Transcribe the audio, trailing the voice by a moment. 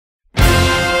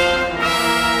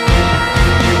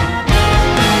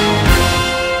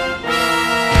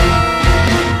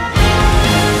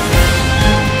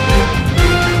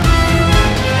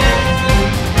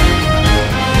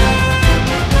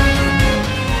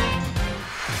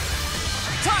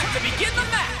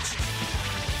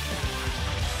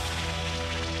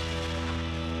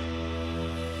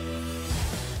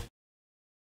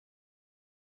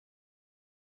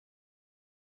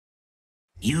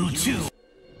You too.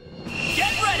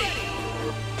 Get ready!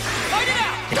 Fight it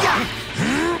out!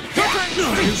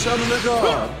 You summon the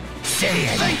god. Say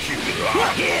it. Thank you.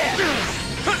 Here.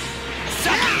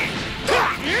 Suck it.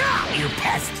 You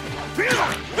pest.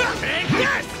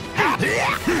 Yes!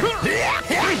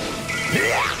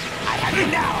 I have you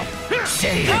now.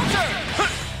 Say it. Counter!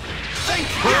 Thank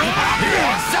you.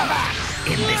 Summer.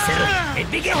 Imbecile. It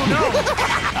begins. Oh, no.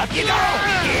 Up you go.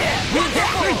 Here.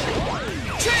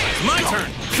 Change! My turn!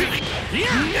 No.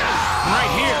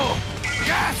 Right here!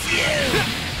 Got you.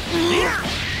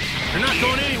 You're not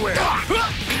going anywhere!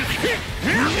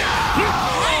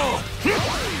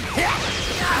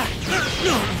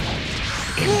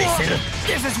 Imbecile.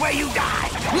 This is where you die.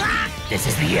 This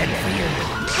is the end for you.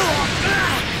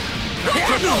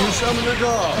 You summon the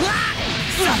god.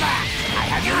 Summer. I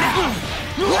have you now.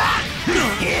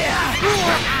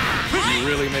 You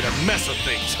really made a mess of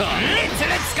things, huh?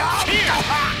 Insolent scum!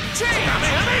 Change!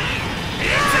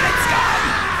 Insolent scum!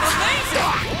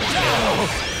 Amazing!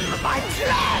 My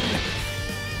plan!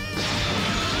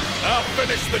 I'll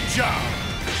finish the job!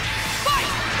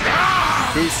 Fight!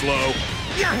 Too slow.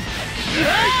 Yeah!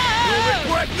 You'll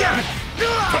regret that!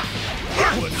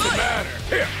 What's the matter?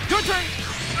 Here! Your turn!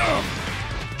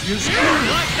 You summon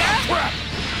Like that? Crap!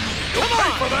 You'll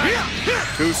pay for that!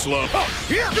 Too slow.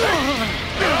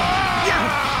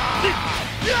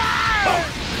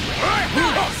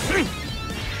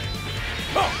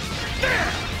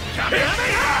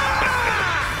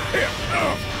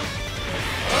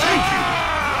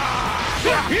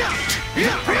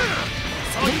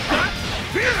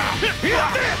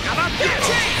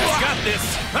 Got this!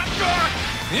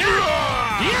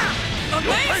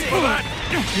 Amazing!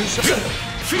 You summon.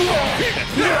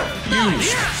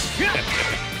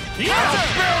 You're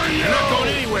not going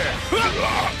anywhere!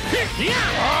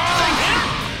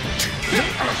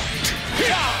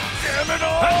 Damn it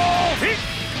all!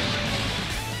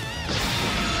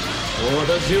 For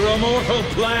the Zero Mortal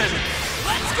plan.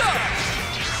 Let's go!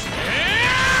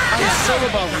 I'm so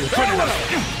about you.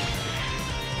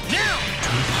 Now!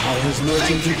 Powers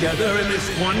merging together in this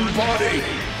one body.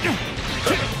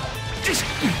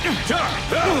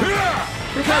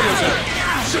 Prepare yourself.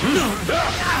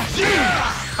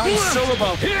 I'm so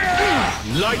about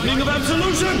lightning of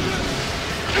absolution.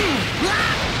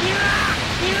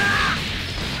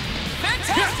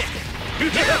 Fantastic!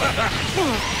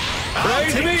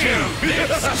 Praise me.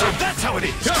 So that's how it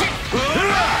is!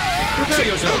 Prepare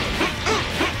yourself.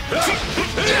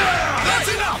 That's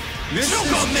enough! This Choke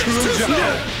is on this! true Too slow!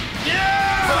 justice.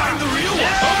 Find the real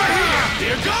one! Over here!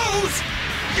 There goes!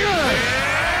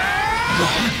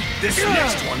 This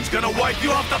next one's gonna wipe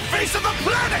you off the face of the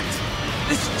planet!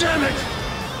 Damn it.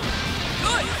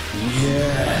 Good!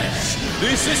 Yes.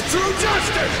 This is true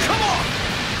justice. Come on!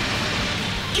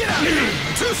 Get out of here!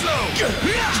 Too slow!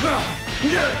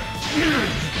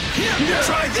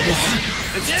 Try this!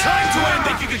 It's time to end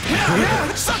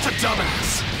it! Such a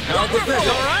dumbass! Now prepare.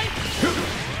 All right?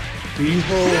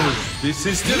 Behold, this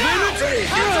is divinity.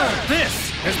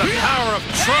 This is the power of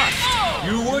trust!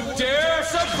 You would dare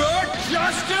subvert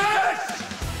justice?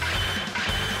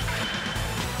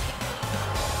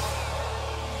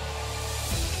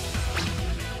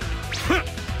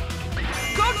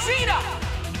 Gogeta!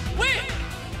 Win!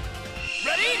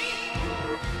 Ready?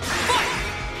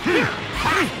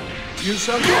 Fight! You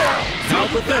summon. How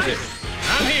pathetic.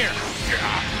 I'm here!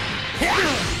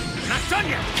 Not done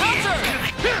yet! Counter!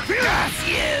 Got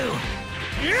you!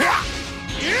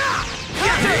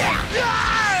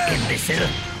 Imbecile!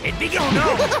 It begins! Oh, no!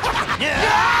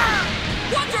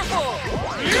 Wonderful!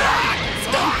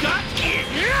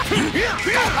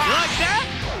 Like that?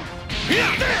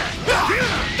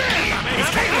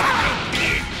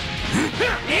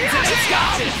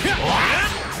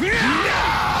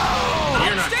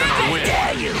 You're not gonna win!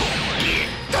 Dare you!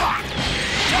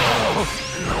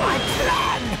 My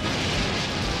plan!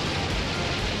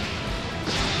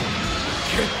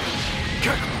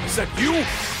 Is that you?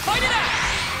 Fight it out!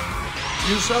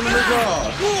 You summon the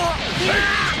god.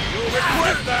 You'll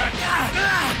regret that!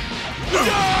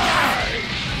 Die!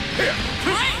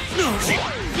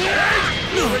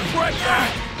 You'll regret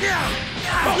that!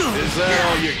 Is that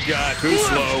all you got? Too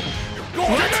slow.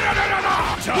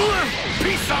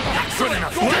 Piece of good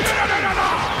enough.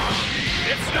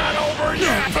 It's not over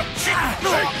yet!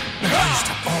 Used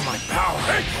up all my power.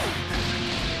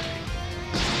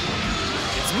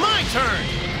 It's my turn!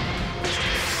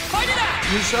 Fight it out!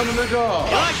 You summon the god.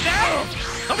 Like that?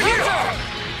 Over here!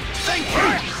 Thank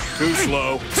you! Too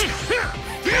slow.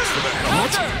 Thanks for the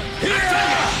helmet. Counter!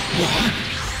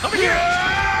 Over here!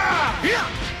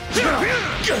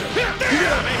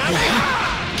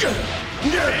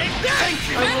 Thank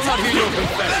you! I will not hear your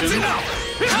confession. That's enough!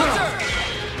 Counter!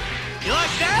 You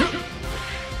like that?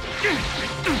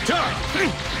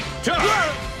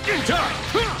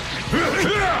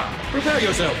 Prepare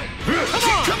yourself.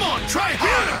 Come on, try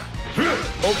harder!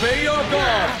 Obey your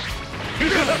God.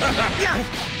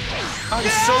 I'm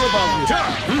so about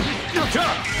you.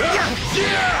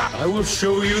 I will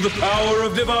show you the power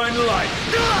of divine light.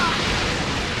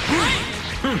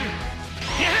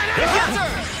 Counter!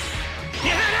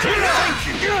 Thank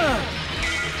you!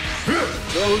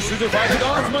 Those who defy the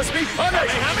gods must be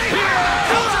punished.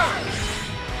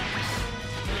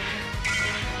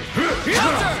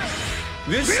 Counter!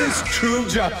 This is true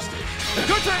justice.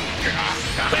 Good thing!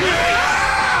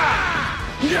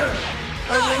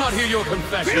 I will not hear your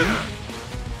confession.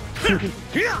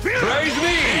 Praise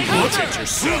me! Look at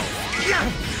yourself!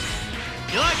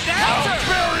 You like that?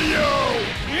 Bury you!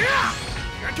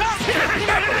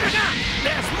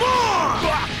 There's more!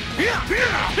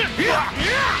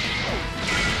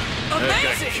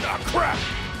 Amazing! Crap!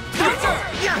 Counter!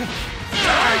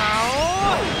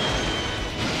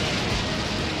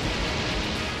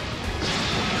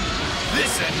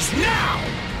 This ends now!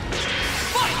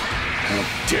 Fight! How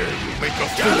dare you make a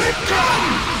fool of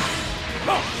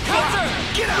Counter!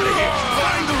 Get out of here!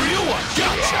 Find the real one!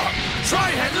 Gotcha! Try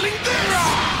handling this!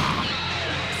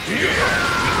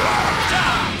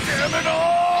 Damn it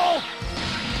all!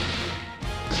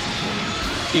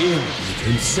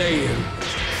 Insane.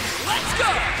 Let's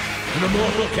go! The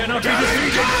mortal cannot be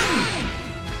defeated.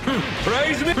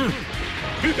 Praise me!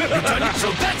 You've done it,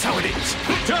 so that's how it is!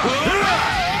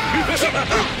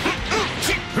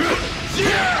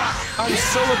 I'm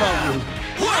so about you.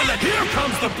 Well, and here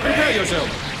comes the Prepare pain! yourself.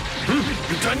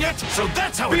 You done yet? So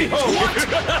that's how it is! Behold. What?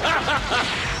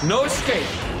 No escape.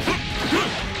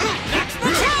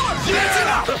 That's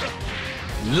enough!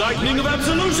 Lightning of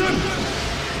absolution.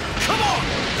 Come on!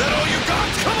 That all you got?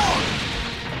 Come on!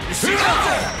 You see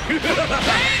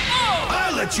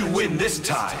I'll let you win this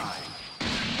time!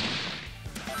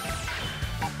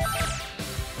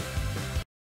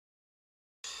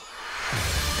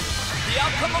 The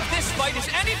outcome of this fight is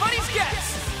anybody's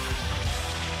guess!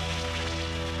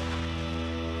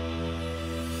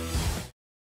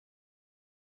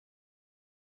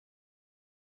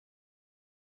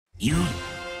 You...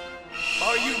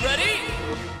 Are you ready?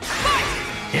 Fight!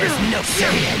 There's no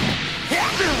saying.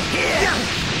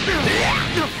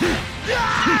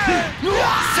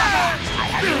 I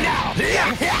have you now.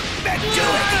 Let's do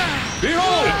it.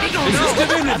 Behold, this is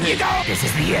divinity. This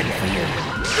is the end for you.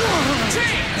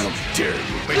 How dare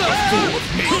you make a fool of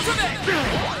me! Ultimate!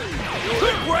 You'll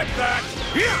regret that!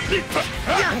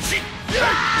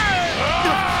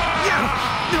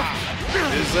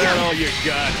 Is that all you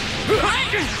got?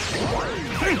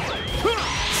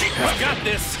 I got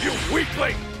this, you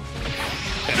weakling!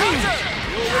 Counter!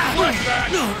 You'll regret that!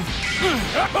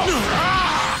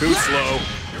 Too slow.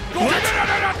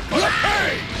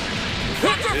 Hey!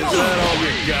 Is that all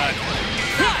you got?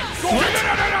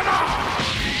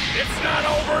 It's not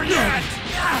over yet!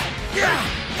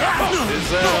 Is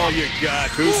that all you got?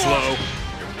 Too slow.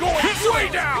 You're going way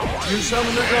down! You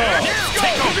summon the god.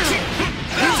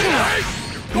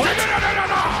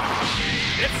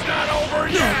 It's not over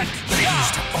yet!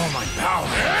 Used all my power.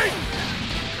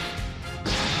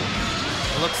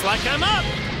 Looks like I'm up!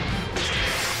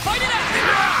 Fight it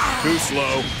out! Too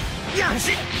slow. You'll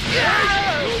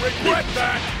regret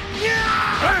that!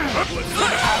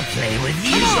 I'll play with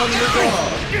you. Summon the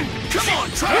god. Come on,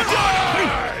 try to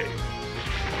die!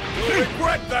 You'll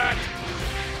regret that!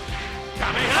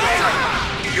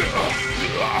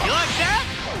 You like that?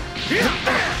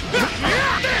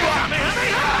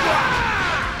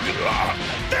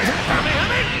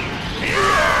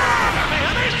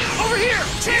 Over here!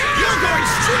 You're going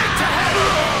straight to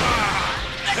hell!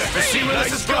 You see where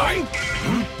this is going?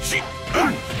 You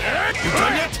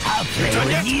done yet? I'll play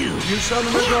with you. You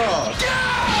summon the god.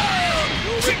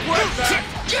 You'll regret that!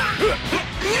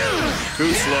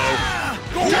 Too slow.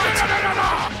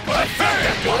 I felt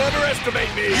that! Don't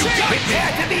underestimate me!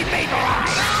 Prepare to be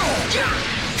vaporized.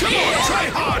 Come on, try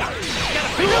harder!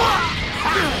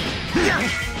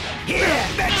 Here,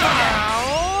 better.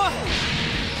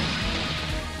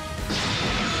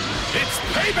 It's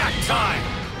payback time!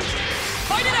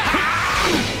 Fight it out!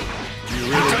 You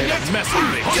really done mess with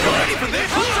me! Get ready for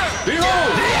this!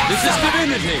 Behold, this is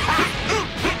divinity.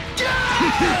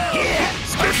 Here,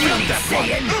 scream,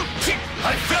 saying.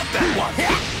 I felt that one!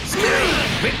 Scream,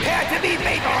 prepare to be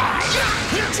vaporized.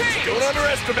 Don't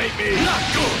underestimate me! Not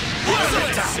good! What's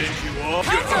it to send you off?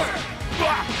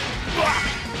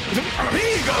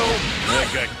 Here you go! I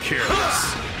got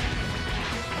careless.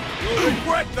 You'll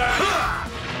regret that!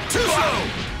 Too slow!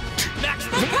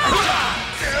 Maximum power!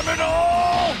 Damn it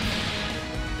all!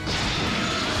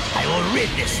 I will rid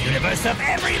this universe of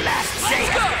every last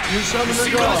Saiyan! You summon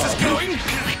See the where this is god. going?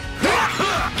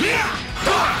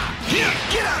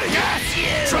 Get out of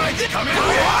here! Try this! Come in!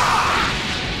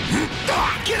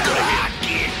 Get out of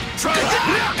here! Try this!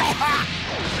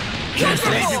 Can't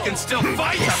believe you can still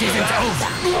fight This after isn't that! over!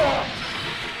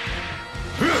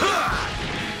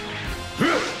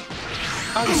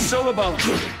 I'm so about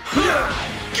Get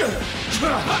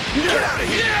out of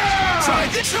here! Try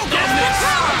this! Choke on this!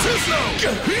 Too slow!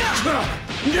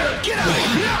 Get out of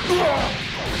here!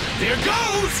 There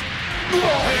goes!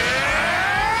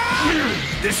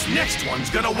 This next one's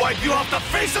gonna wipe you off the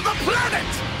face of the planet!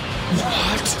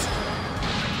 What?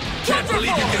 Can't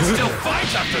believe you can still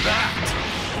fight after that!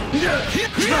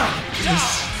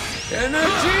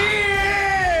 energy!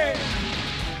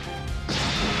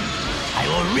 I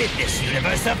will rid this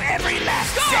universe of every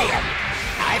last Saiyan!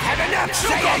 I've had enough,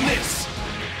 Choke on Saiyan! this!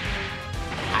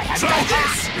 I have Try done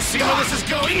this! You see where this is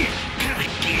going?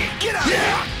 Get out of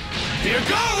here! Here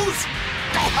goes!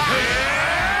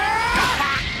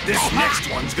 This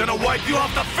next one's gonna wipe you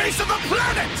off the face of the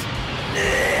planet!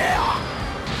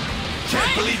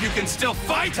 Can't believe you can still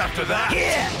fight after that!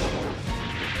 Here!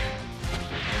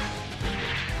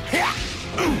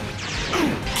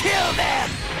 Kill them!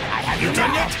 I have you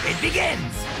done now! yet? It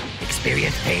begins!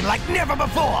 Experience pain like never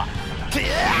before!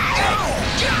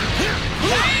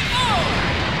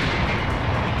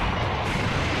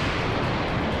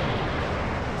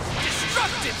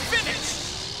 Destructive finish!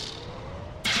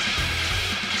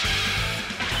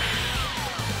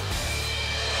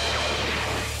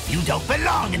 You don't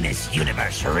belong in this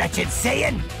universe, wretched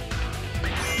Saiyan!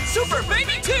 Super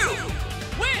Baby 2!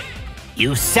 Win!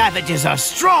 You savages are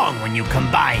strong when you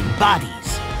combine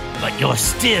bodies, but you're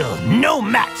still no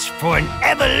match for an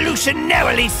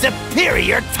evolutionarily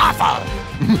superior Toffle!